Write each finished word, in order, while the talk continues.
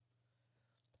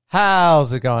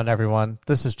How's it going, everyone?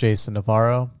 This is Jason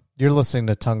Navarro. You're listening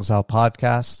to Tongues Out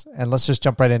Podcast, and let's just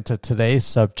jump right into today's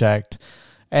subject.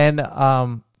 And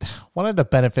one of the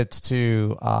benefits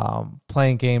to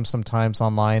playing games sometimes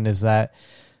online is that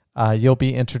you'll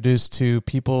be introduced to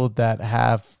people that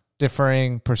have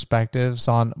differing perspectives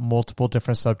on multiple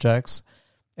different subjects.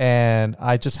 And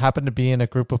I just happen to be in a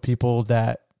group of people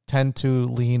that tend to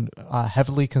lean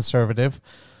heavily conservative.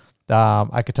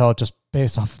 I could tell just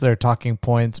based off their talking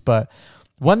points, but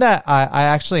one that I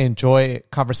actually enjoy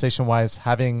conversation-wise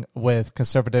having with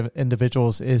conservative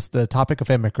individuals is the topic of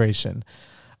immigration.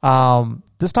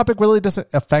 This topic really doesn't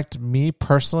affect me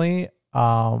personally,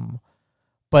 but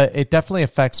it definitely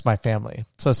affects my family.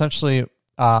 So essentially,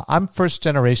 I'm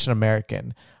first-generation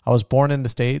American. I was born in the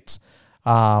States.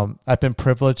 I've been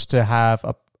privileged to have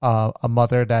a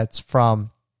mother that's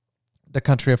from the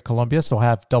country of Colombia, so I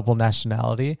have double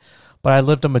nationality. But I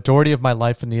lived a majority of my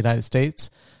life in the United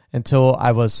States until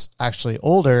I was actually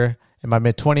older in my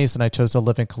mid-20s, and I chose to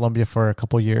live in Colombia for a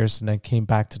couple years and then came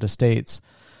back to the States.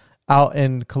 Out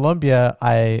in Colombia,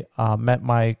 I met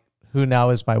who now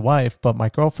is my wife, but my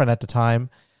girlfriend at the time.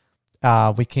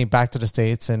 We came back to the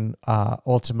States, and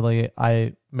ultimately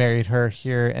I married her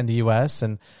here in the U.S.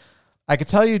 And I could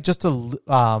tell you just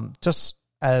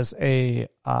as a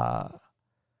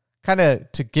kind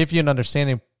of to give you an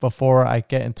understanding before I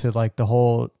get into like the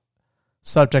whole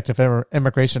subject of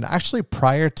immigration, actually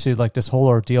prior to like this whole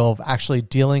ordeal of actually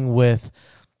dealing with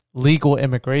legal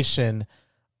immigration,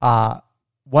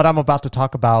 what I'm about to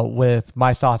talk about with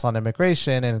my thoughts on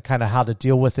immigration and kind of how to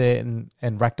deal with it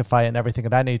and rectify it and everything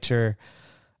of that nature,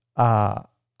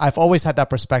 I've always had that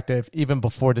perspective even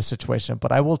before this situation.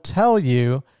 But I will tell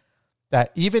you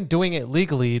that even doing it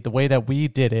legally, the way that we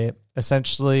did it,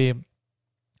 essentially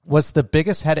was the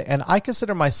biggest headache. And I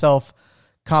consider myself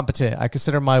competent. I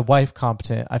consider my wife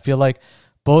competent. I feel like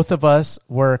both of us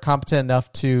were competent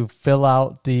enough to fill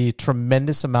out the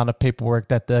tremendous amount of paperwork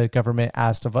that the government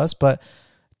asked of us, but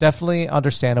definitely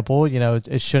understandable. You know,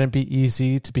 it shouldn't be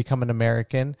easy to become an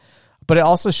American, but it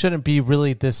also shouldn't be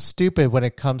really this stupid when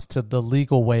it comes to the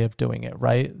legal way of doing it,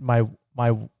 right? My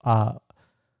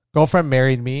girlfriend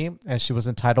married me, and she was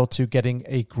entitled to getting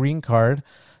a green card.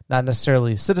 Not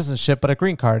necessarily citizenship, but a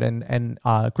green card. And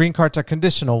green cards are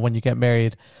conditional when you get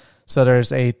married. So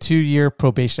there's a 2-year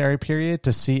probationary period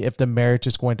to see if the marriage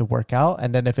is going to work out.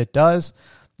 And then if it does,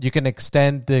 you can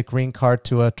extend the green card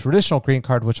to a traditional green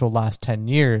card, which will last 10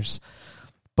 years.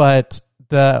 But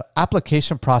the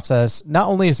application process, not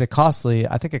only is it costly,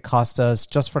 I think it cost us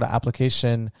just for the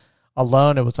application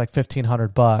alone, it was like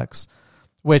 $1,500.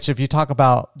 Which, if you talk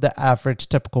about the average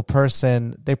typical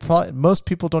person, most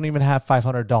people don't even have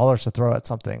 $500 to throw at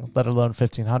something, let alone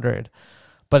 $1,500.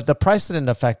 But the price didn't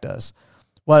affect us.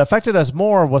 What affected us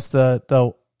more was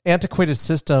the antiquated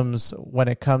systems when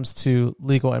it comes to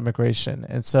legal immigration.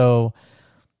 And so,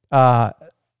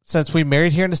 since we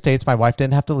married here in the States, my wife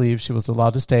didn't have to leave; she was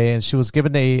allowed to stay, and she was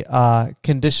given a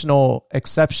conditional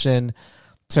exception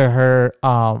to her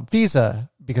visa,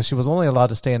 because she was only allowed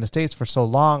to stay in the States for so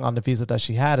long on the visa that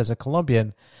she had as a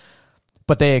Colombian.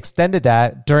 But they extended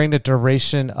that during the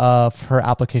duration of her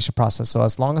application process. So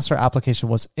as long as her application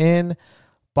was in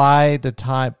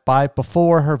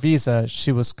before her visa,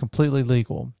 she was completely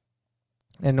legal.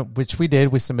 And which we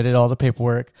did. We submitted all the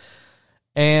paperwork.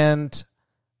 And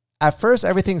at first,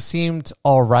 everything seemed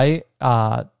all right.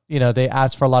 They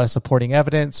asked for a lot of supporting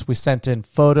evidence. We sent in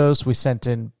photos. We sent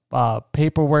in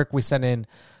paperwork. We sent in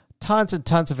tons and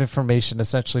tons of information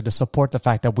essentially to support the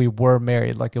fact that we were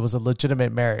married, like it was a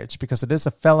legitimate marriage, because it is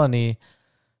a felony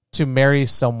to marry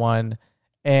someone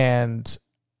and,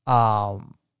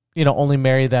 only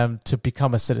marry them to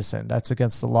become a citizen. That's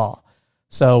against the law.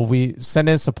 So we sent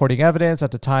in supporting evidence. At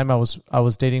the time I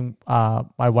was dating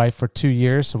my wife for 2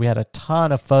 years. So we had a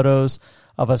ton of photos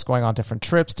of us going on different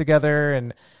trips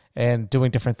together and doing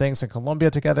different things in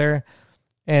Colombia together.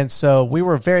 And so we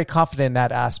were very confident in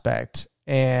that aspect.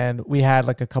 And we had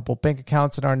like a couple bank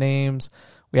accounts in our names.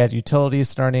 We had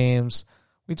utilities in our names.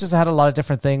 We just had a lot of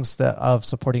different things of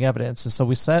supporting evidence. And so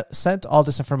we sent all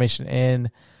this information in.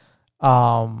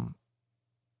 And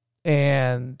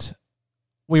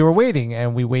we were waiting,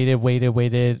 and we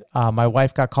waited. My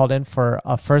wife got called in for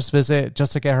a first visit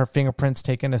just to get her fingerprints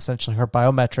taken, essentially her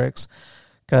biometrics,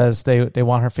 because they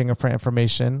want her fingerprint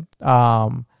information.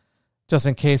 Just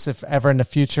in case if ever in the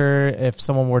future, if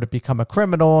someone were to become a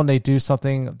criminal and they do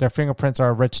something, their fingerprints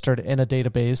are registered in a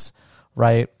database,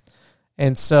 right?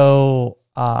 And so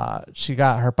she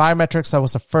got her biometrics. That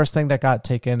was the first thing that got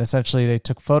taken. Essentially, they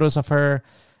took photos of her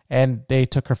and they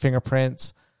took her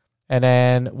fingerprints. And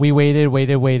then we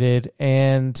waited.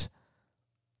 And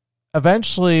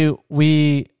eventually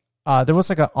we there was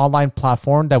like an online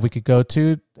platform that we could go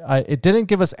to. It didn't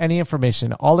give us any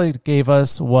information. All it gave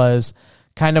us was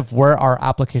kind of where our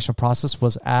application process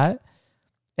was at.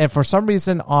 And for some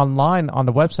reason online on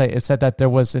the website, it said that there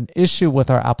was an issue with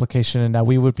our application and that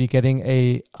we would be getting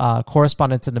a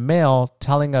correspondence in the mail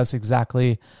telling us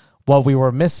exactly what we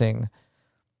were missing.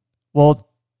 Well,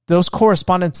 those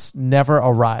correspondence never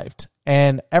arrived.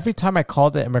 And every time I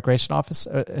called the immigration office,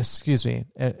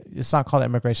 it's not called the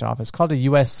immigration office, it's called the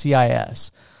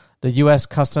USCIS, the U.S.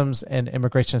 Customs and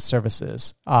Immigration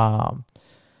Services.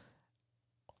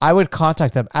 I would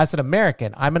contact them as an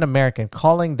American. I'm an American,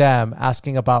 calling them,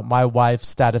 asking about my wife's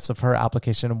status of her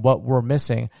application and what we're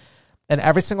missing. And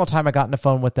every single time I got on the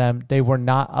phone with them, they were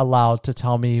not allowed to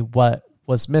tell me what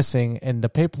was missing in the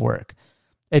paperwork.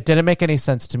 It didn't make any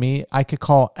sense to me. I could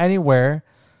call anywhere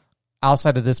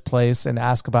outside of this place and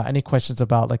ask about any questions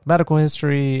about like medical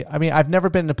history. I mean, I've never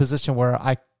been in a position where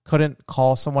I couldn't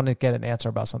call someone to get an answer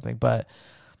about something, but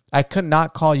I could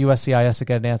not call USCIS to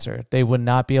get an answer. They would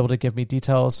not be able to give me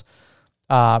details,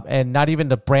 and not even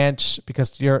the branch,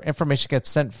 because your information gets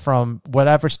sent from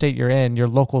whatever state you're in, your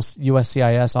local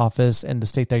USCIS office in the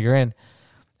state that you're in,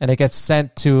 and it gets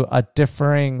sent to a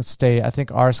differing state. I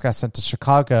think ours got sent to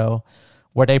Chicago,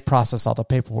 where they process all the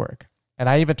paperwork. And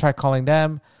I even tried calling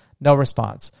them, no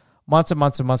response. Months and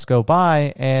months and months go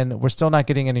by, and we're still not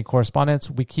getting any correspondence.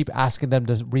 We keep asking them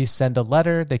to resend a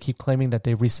letter. They keep claiming that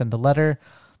they resend a letter.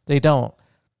 They don't.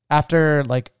 After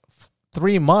like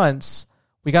 3 months,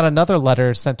 we got another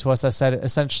letter sent to us that said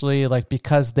essentially like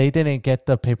because they didn't get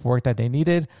the paperwork that they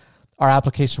needed, our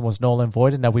application was null and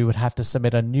void, and that we would have to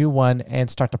submit a new one and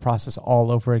start the process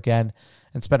all over again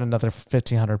and spend another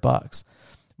 $1,500.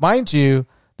 Mind you,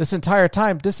 this entire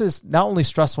time, this is not only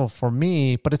stressful for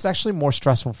me, but it's actually more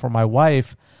stressful for my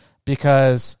wife,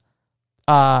 because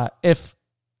if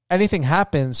anything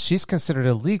happens, she's considered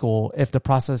illegal if the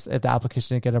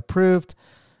application didn't get approved.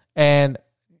 And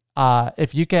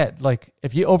if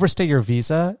you overstay your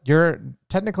visa, you're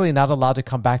technically not allowed to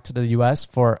come back to the US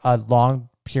for a long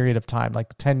period of time,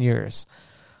 like 10 years.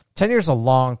 10 years is a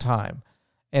long time.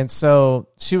 And so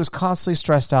she was constantly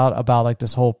stressed out about like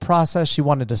this whole process. She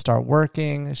wanted to start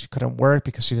working. She couldn't work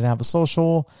because she didn't have a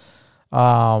social.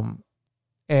 And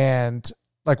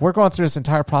like we're going through this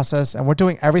entire process and we're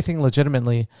doing everything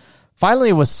legitimately. Finally,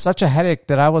 it was such a headache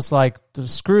that I was like,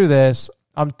 screw this.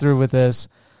 I'm through with this.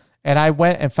 And I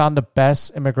went and found the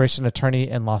best immigration attorney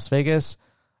in Las Vegas.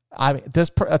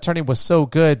 This attorney was so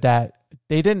good that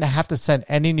they didn't have to send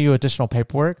any new additional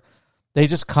paperwork. They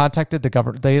just contacted the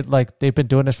government. They've been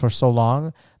doing this for so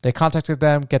long. They contacted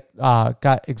them,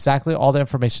 got exactly all the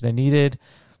information they needed.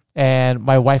 And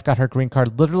my wife got her green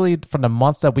card literally from the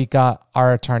month that we got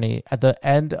our attorney. At the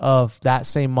end of that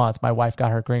same month, my wife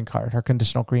got her green card, her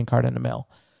conditional green card in the mail.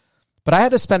 But I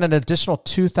had to spend an additional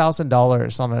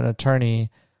 $2,000 on an attorney.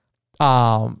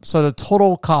 So the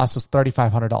total cost was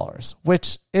 $3,500,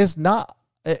 which is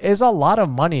a lot of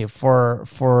money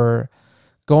for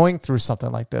going through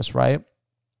something like this, right?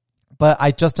 But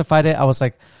I justified it. I was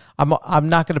like, I'm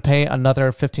not going to pay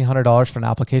another $1,500 for an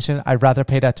application. I'd rather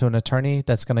pay that to an attorney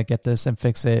that's going to get this and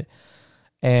fix it.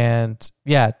 And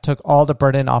yeah, it took all the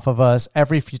burden off of us.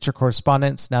 Every future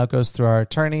correspondence now goes through our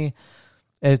attorney.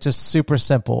 It's just super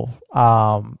simple.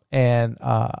 I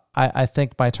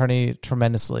thank my attorney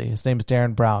tremendously. His name is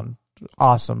Darren Brown.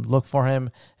 Awesome. Look for him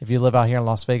if you live out here in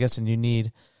Las Vegas and you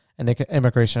need an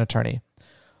immigration attorney.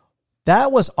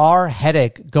 That was our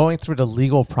headache going through the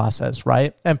legal process,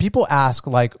 right? And people ask,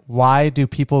 like, why do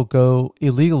people go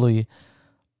illegally?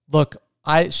 Look,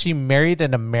 she married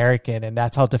an American, and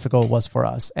that's how difficult it was for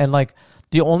us. And like,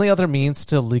 the only other means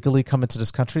to legally come into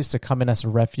this country is to come in as a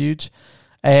refuge.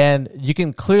 And you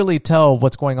can clearly tell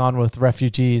what's going on with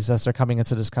refugees as they're coming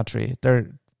into this country.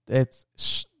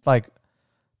 It's like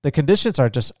the conditions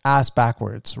are just ass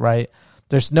backwards, right?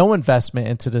 There's no investment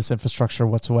into this infrastructure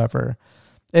whatsoever.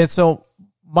 And so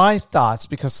my thoughts,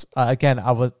 because again,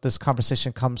 this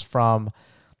conversation comes from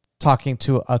talking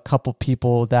to a couple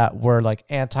people that were like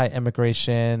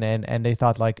anti-immigration and they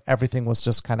thought like everything was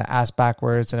just kind of ass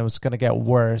backwards and it was going to get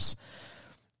worse.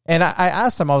 And I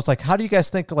asked them, I was like, how do you guys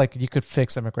think like you could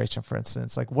fix immigration, for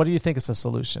instance? Like, what do you think is a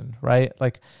solution, right?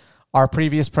 Like our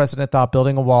previous president thought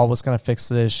building a wall was going to fix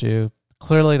the issue.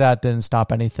 Clearly that didn't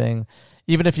stop anything.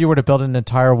 Even if you were to build an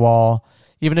entire wall,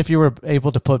 even if you were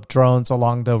able to put drones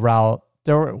along the route,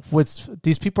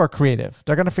 these people are creative.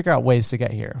 They're going to figure out ways to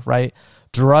get here, right?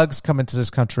 Drugs come into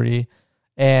this country,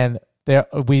 and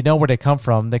we know where they come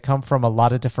from. They come from a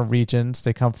lot of different regions.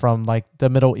 They come from like the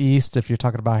Middle East, if you're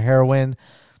talking about heroin.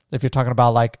 If you're talking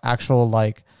about like actual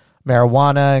like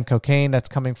marijuana and cocaine that's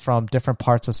coming from different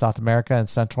parts of South America and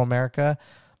Central America.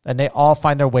 And they all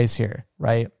find their ways here,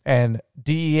 right? And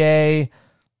DEA,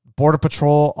 Border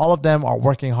Patrol, all of them are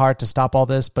working hard to stop all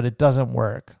this, but it doesn't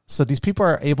work. So these people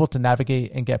are able to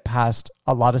navigate and get past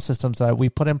a lot of systems that we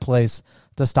put in place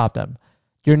to stop them.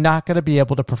 You're not going to be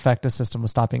able to perfect a system of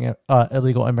stopping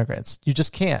illegal immigrants. You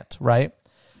just can't, right?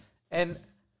 And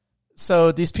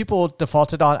so these people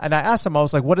defaulted on, and I asked them, I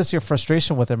was like, what is your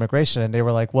frustration with immigration? And they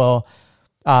were like, well,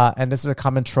 and this is a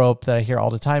common trope that I hear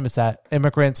all the time, is that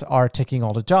immigrants are taking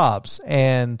all the jobs.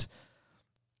 And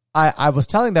I was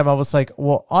telling them, I was like,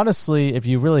 well, honestly, if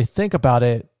you really think about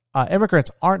it, immigrants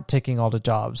aren't taking all the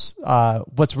jobs.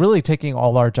 What's really taking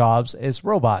all our jobs is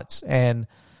robots. And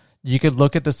you could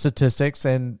look at the statistics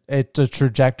and the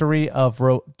trajectory of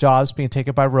jobs being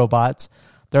taken by robots.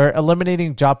 They're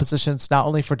eliminating job positions not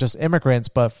only for just immigrants,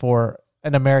 but for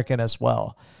an American as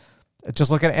well.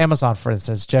 Just look at Amazon, for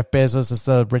instance. Jeff Bezos is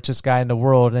the richest guy in the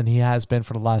world, and he has been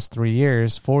for the last 4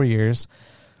 years.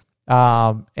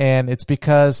 And it's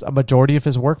because a majority of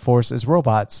his workforce is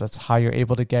robots. That's how you're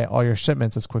able to get all your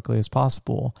shipments as quickly as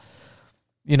possible.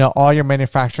 You know, all your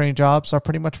manufacturing jobs are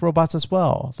pretty much robots as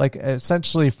well. Like,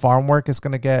 essentially, farm work is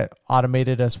going to get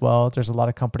automated as well. There's a lot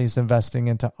of companies investing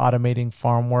into automating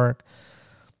farm work.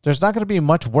 There's not going to be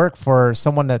much work for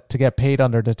someone to get paid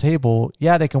under the table.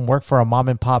 Yeah, they can work for a mom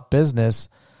and pop business,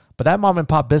 but that mom and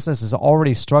pop business is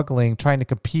already struggling, trying to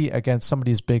compete against some of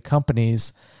these big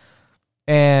companies.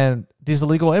 And these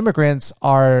illegal immigrants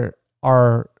are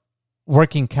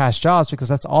working cash jobs because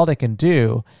that's all they can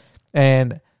do.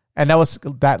 And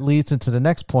that leads into the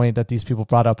next point that these people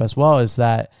brought up as well, is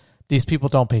that these people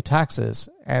don't pay taxes.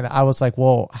 And I was like,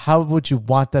 well, how would you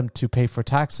want them to pay for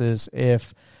taxes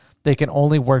if they can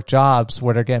only work jobs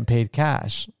where they're getting paid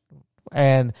cash?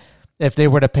 And if they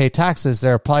were to pay taxes,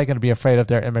 they're probably going to be afraid of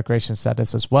their immigration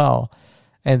status as well.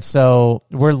 And so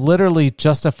we're literally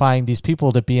justifying these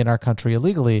people to be in our country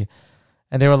illegally.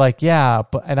 And they were like, yeah,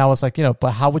 and I was like,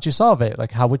 but how would you solve it?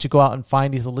 Like, how would you go out and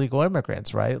find these illegal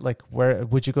immigrants, right? Like, where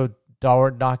would you go door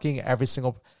knocking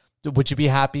would you be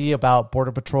happy about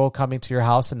Border Patrol coming to your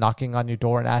house and knocking on your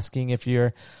door and asking if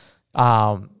you're,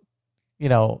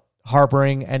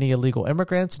 harboring any illegal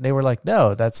immigrants? And they were like,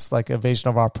 no, that's like invasion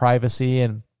of our privacy,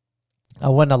 and I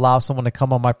wouldn't allow someone to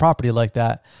come on my property like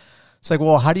that. It's like,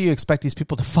 well, how do you expect these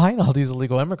people to find all these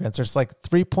illegal immigrants? There's like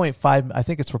 3.5, I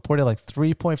think it's reported like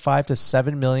 3.5 to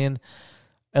 7 million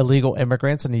illegal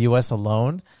immigrants in the U.S.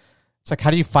 alone. It's like,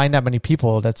 how do you find that many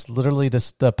people? That's literally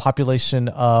just the population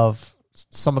of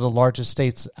some of the largest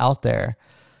states out there.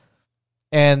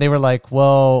 And they were like,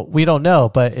 well, we don't know,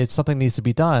 but it's something needs to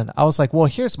be done. I was like, well,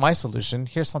 here's my solution.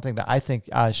 Here's something that I think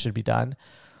should be done.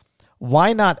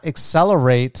 Why not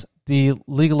accelerate the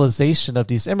legalization of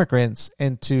these immigrants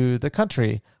into the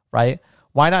country, right?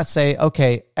 Why not say,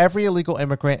 okay, every illegal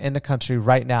immigrant in the country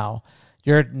right now,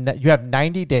 you have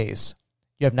 90 days.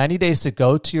 You have 90 days to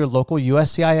go to your local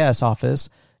USCIS office,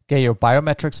 get your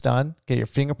biometrics done, get your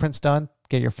fingerprints done,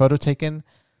 get your photo taken.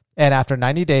 And after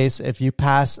 90 days, if you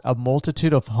pass a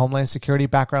multitude of Homeland Security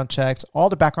background checks, all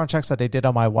the background checks that they did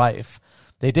on my wife,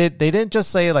 they didn't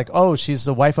just say like, oh, she's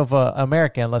the wife of an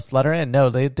American, let's let her in. No,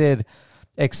 they did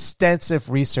extensive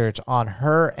research on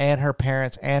her and her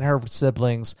parents and her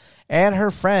siblings and her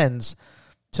friends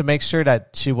to make sure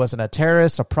that she wasn't a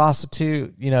terrorist, a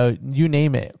prostitute, you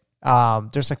name it.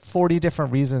 There's like 40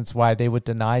 different reasons why they would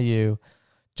deny you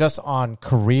just on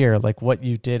career, like what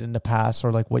you did in the past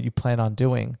or like what you plan on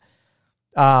doing.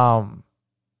 And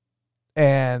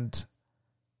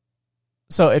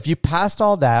so if you passed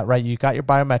all that, right, you got your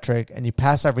biometric and you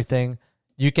pass everything,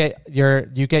 you get your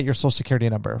Social Security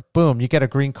number. Boom, you get a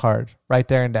green card right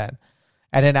there and then.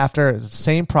 And then after the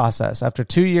same process, after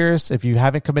 2 years, if you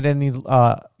haven't committed any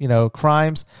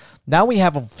crimes, now we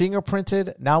have them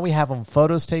fingerprinted. Now we have them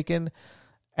photos taken,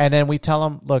 and then we tell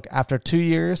them, look, after 2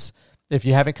 years, if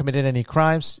you haven't committed any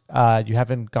crimes, you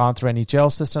haven't gone through any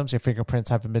jail systems, your fingerprints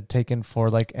haven't been taken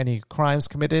for like any crimes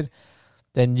committed,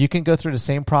 then you can go through the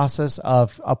same process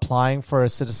of applying for a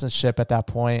citizenship at that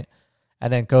point.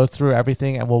 And then go through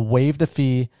everything, and we'll waive the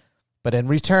fee. But in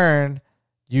return,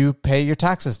 you pay your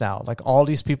taxes now. Like, all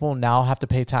these people now have to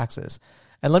pay taxes.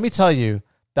 And let me tell you,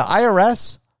 the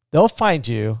IRS, they'll find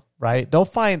you, right? They'll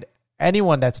find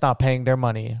anyone that's not paying their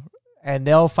money, and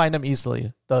they'll find them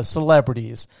easily. The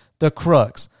celebrities, the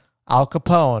crooks, Al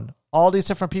Capone, all these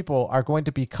different people are going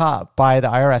to be caught by the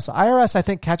IRS. The IRS, I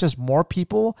think, catches more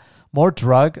people, more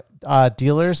drug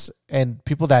dealers and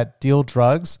people that deal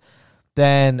drugs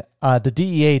than the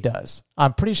DEA does.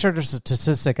 I'm pretty sure there's a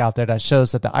statistic out there that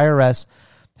shows that the IRS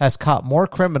has caught more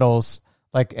criminals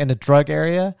like in the drug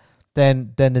area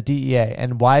than the DEA.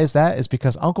 And why is that? Is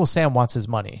because Uncle Sam wants his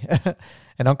money.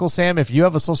 And Uncle Sam, if you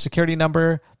have a social security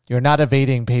number, you're not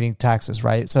evading paying taxes,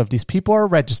 right? So if these people are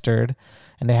registered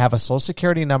and they have a social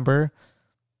security number,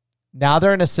 now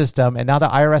they're in a system, and now the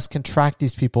IRS can track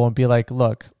these people and be like,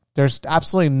 look, there's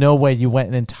absolutely no way you went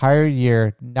an entire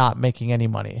year not making any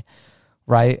money,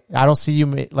 right? I don't see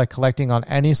you like collecting on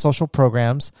any social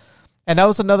programs. And that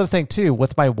was another thing too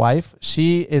with my wife.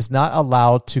 She is not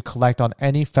allowed to collect on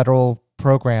any federal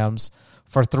programs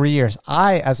for 3 years.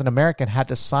 I, as an American, had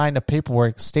to sign a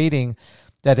paperwork stating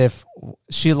that if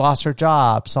she lost her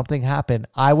job, something happened,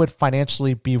 I would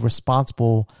financially be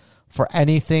responsible for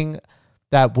anything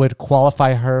that would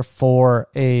qualify her for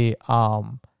a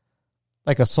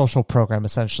like a social program,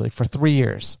 essentially, for 3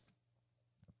 years.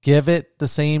 Give it the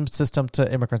same system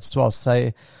to immigrants as well.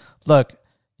 Say, look,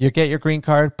 you get your green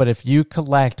card, but if you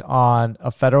collect on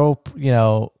a federal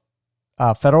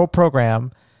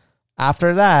program,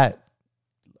 after that,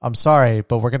 I'm sorry,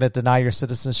 but we're going to deny your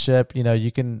citizenship.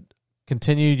 You can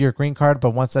continue your green card,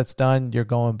 but once that's done, you're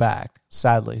going back.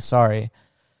 Sadly, sorry.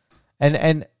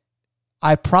 And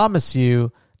I promise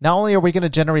you, not only are we going to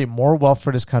generate more wealth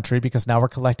for this country because now we're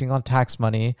collecting on tax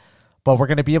money, but we're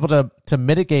going to be able to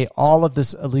mitigate all of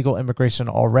this illegal immigration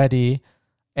already.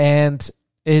 And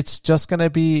it's just going to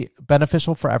be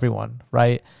beneficial for everyone,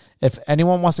 right? If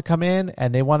anyone wants to come in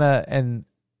and they want to, and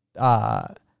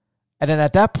then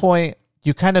at that point,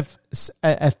 you kind of, what's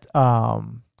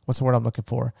the word I'm looking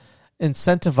for?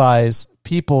 Incentivize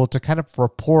people to kind of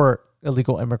report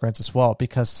illegal immigrants as well,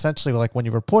 because essentially, like, when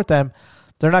you report them,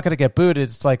 they're not going to get booted.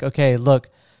 It's like, okay, look,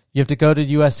 you have to go to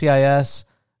USCIS.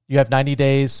 You have 90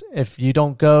 days. If you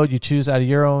don't go, you choose out of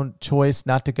your own choice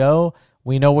not to go.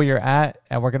 We know where you're at,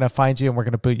 and we're going to find you, and we're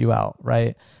going to boot you out,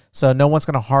 right? So no one's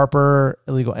going to harbor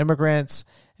illegal immigrants,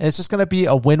 and it's just going to be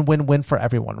a win-win-win for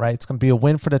everyone, right? It's going to be a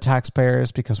win for the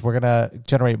taxpayers because we're going to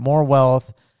generate more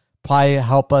wealth, probably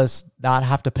help us not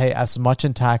have to pay as much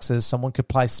in taxes. Someone could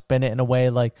probably spin it in a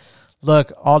way like,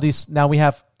 look, all these, now we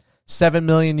have 7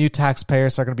 million new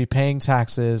taxpayers are going to be paying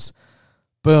taxes.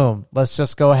 Boom. Let's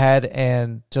just go ahead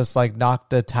and just like knock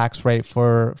the tax rate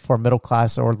for middle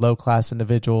class or low class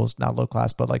individuals, not low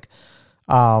class, but like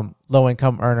low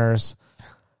income earners.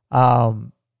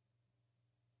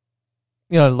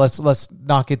 Let's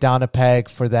knock it down a peg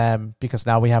for them because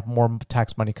now we have more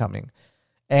tax money coming.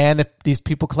 And if these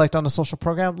people collect on the social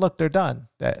program, look, they're done.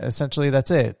 Essentially,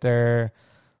 that's it. They're,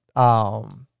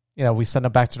 we send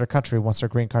them back to their country once their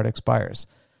green card expires.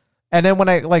 And then when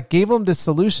I gave them this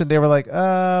solution, they were like,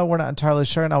 we're not entirely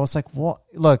sure. And I was like, well,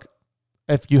 look,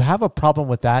 if you have a problem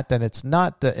with that, then it's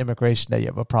not the immigration that you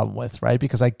have a problem with, right?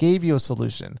 Because I gave you a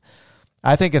solution.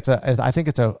 I think it's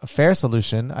a fair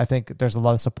solution. I think there's a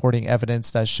lot of supporting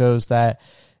evidence that shows that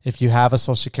if you have a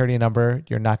social security number,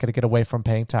 you're not going to get away from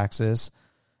paying taxes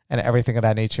and everything of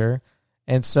that nature.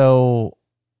 And so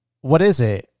what is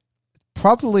it?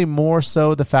 Probably more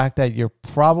so the fact that you're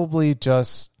probably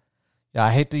just,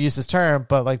 I hate to use this term,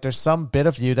 but like there's some bit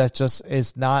of you that just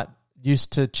is not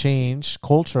used to change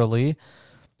culturally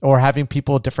or having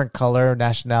people of different color or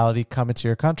nationality come into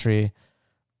your country.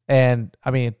 And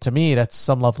I mean, to me, that's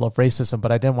some level of racism,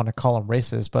 but I didn't want to call them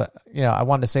racist. But, I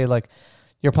wanted to say, like,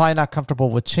 you're probably not comfortable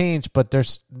with change, but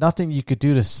there's nothing you could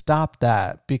do to stop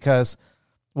that, because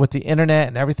with the internet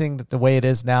and everything the way it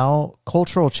is now,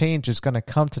 cultural change is going to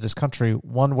come to this country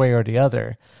one way or the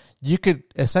other. You could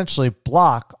essentially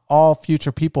block all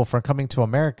future people from coming to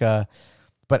America,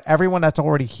 but everyone that's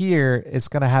already here is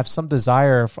going to have some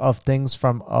desire of things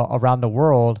from around the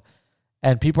world.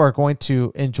 And people are going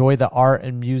to enjoy the art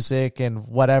and music and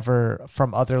whatever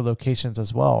from other locations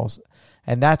as well.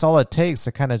 And that's all it takes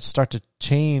to kind of start to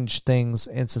change things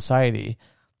in society.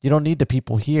 You don't need the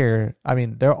people here. I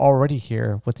mean, they're already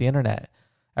here with the internet.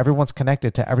 Everyone's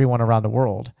connected to everyone around the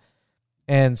world.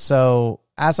 And so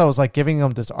as I was like giving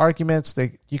them these arguments,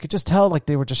 you could just tell like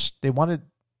they wanted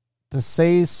to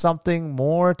say something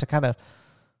more to kind of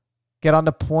get on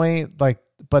the point,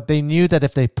 but they knew that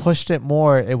if they pushed it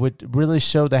more, it would really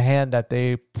show the hand that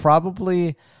they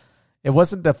probably, it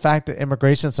wasn't the fact that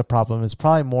immigration is a problem. It's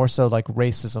probably more so like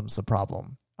racism's the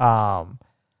problem. And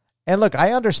look,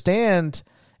 I understand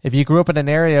if you grew up in an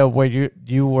area where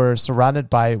you were surrounded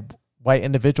by white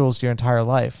individuals your entire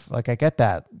life. Like, I get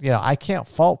that. I can't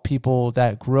fault people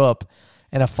that grew up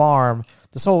in a farm.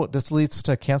 This leads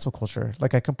to cancel culture.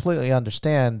 Like, I completely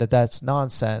understand that that's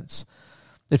nonsense.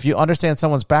 If you understand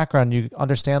someone's background, you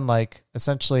understand, like,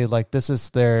 essentially, like, this is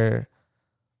the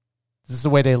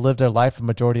way they live their life a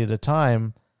majority of the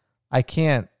time. I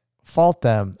can't fault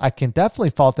them. I can definitely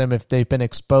fault them if they've been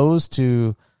exposed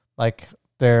to, like,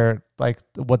 their like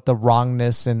what the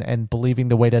wrongness and believing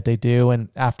the way that they do, and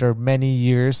after many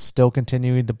years still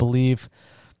continuing to believe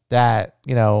that,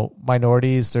 you know,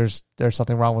 minorities, there's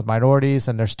something wrong with minorities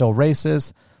and they're still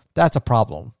racist, that's a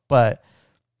problem. But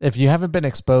if you haven't been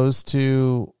exposed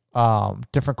to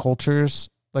different cultures,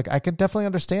 like I can definitely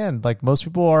understand, like most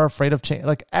people are afraid of change.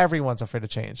 Like everyone's afraid of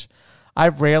change. I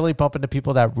rarely bump into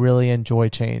people that really enjoy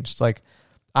change. Like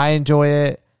I enjoy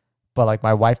it, but like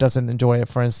my wife doesn't enjoy it,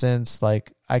 for instance.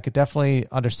 Like I could definitely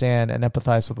understand and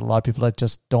empathize with a lot of people that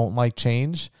just don't like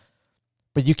change,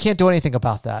 but you can't do anything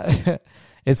about that.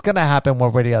 It's going to happen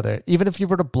one way or the other. Even if you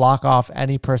were to block off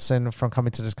any person from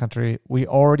coming to this country, we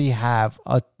already have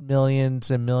millions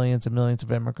and millions and millions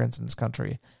of immigrants in this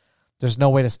country. There's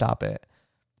no way to stop it.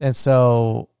 And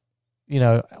so, you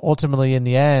know, ultimately in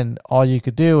the end, all you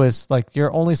could do is like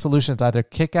your only solution is either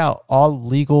kick out all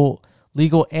legal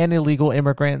and illegal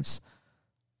immigrants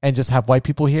and just have white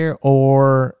people here,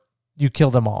 or you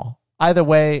kill them all. Either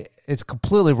way, it's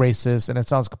completely racist and it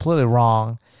sounds completely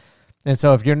wrong. And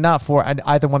so if you're not for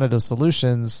either one of those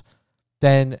solutions,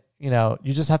 then, you know,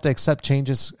 you just have to accept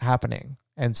changes happening.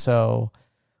 And so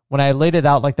when I laid it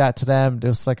out like that to them, it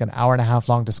was like an hour and a half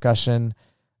long discussion.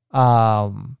 They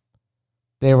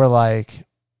were like,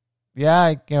 yeah,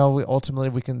 you know, ultimately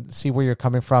we can see where you're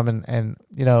coming from. And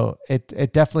you know,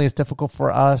 it definitely is difficult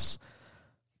for us,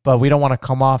 but we don't want to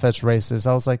come off as racist.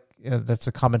 I was like, you know, that's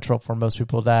a common trope for most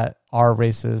people that are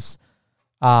racist.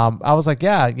 I was like,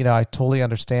 yeah, you know, I totally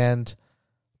understand.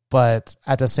 But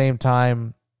at the same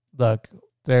time, look,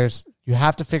 you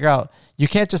have to figure out, you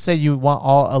can't just say you want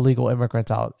all illegal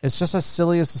immigrants out. It's just as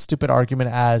silly as a stupid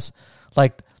argument as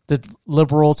like the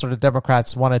liberals or the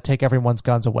Democrats want to take everyone's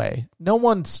guns away. No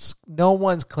one's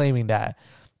claiming that.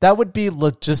 That would be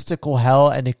logistical hell,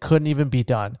 and it couldn't even be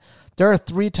done. There are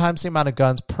 3 times the amount of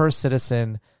guns per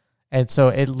citizen, and so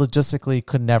it logistically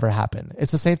could never happen.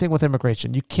 It's the same thing with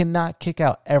immigration. You cannot kick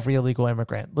out every illegal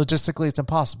immigrant. Logistically, it's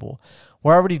impossible.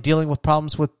 We're already dealing with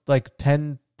problems with like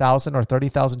 10,000 or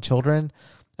 30,000 children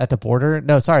at the border.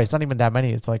 No, sorry, it's not even that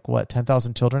many. It's like, what,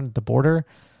 10,000 children at the border?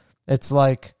 It's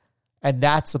like, and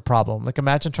that's the problem. Like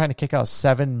imagine trying to kick out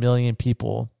 7 million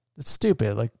people. It's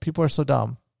stupid. Like people are so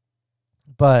dumb.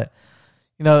 But,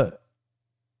 you know,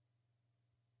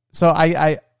 so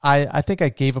I think I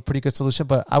gave a pretty good solution,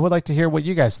 but I would like to hear what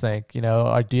you guys think. You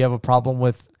know, do you have a problem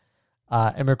with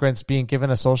immigrants being given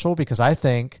a social? Because I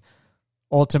think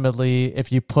ultimately,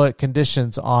 if you put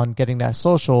conditions on getting that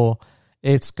social,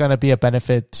 it's going to be a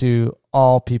benefit to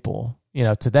all people, you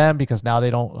know, to them, because now they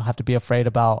don't have to be afraid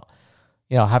about,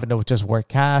 you know, having to just work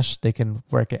cash. They can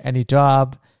work at any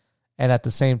job. And at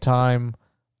the same time,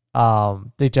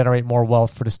 they generate more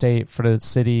wealth for the state, for the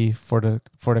city, for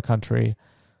the country,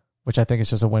 which I think is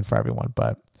just a win for everyone.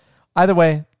 But either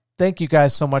way, thank you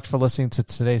guys so much for listening to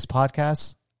today's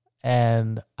podcast,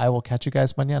 and I will catch you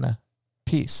guys mañana.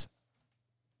 Peace.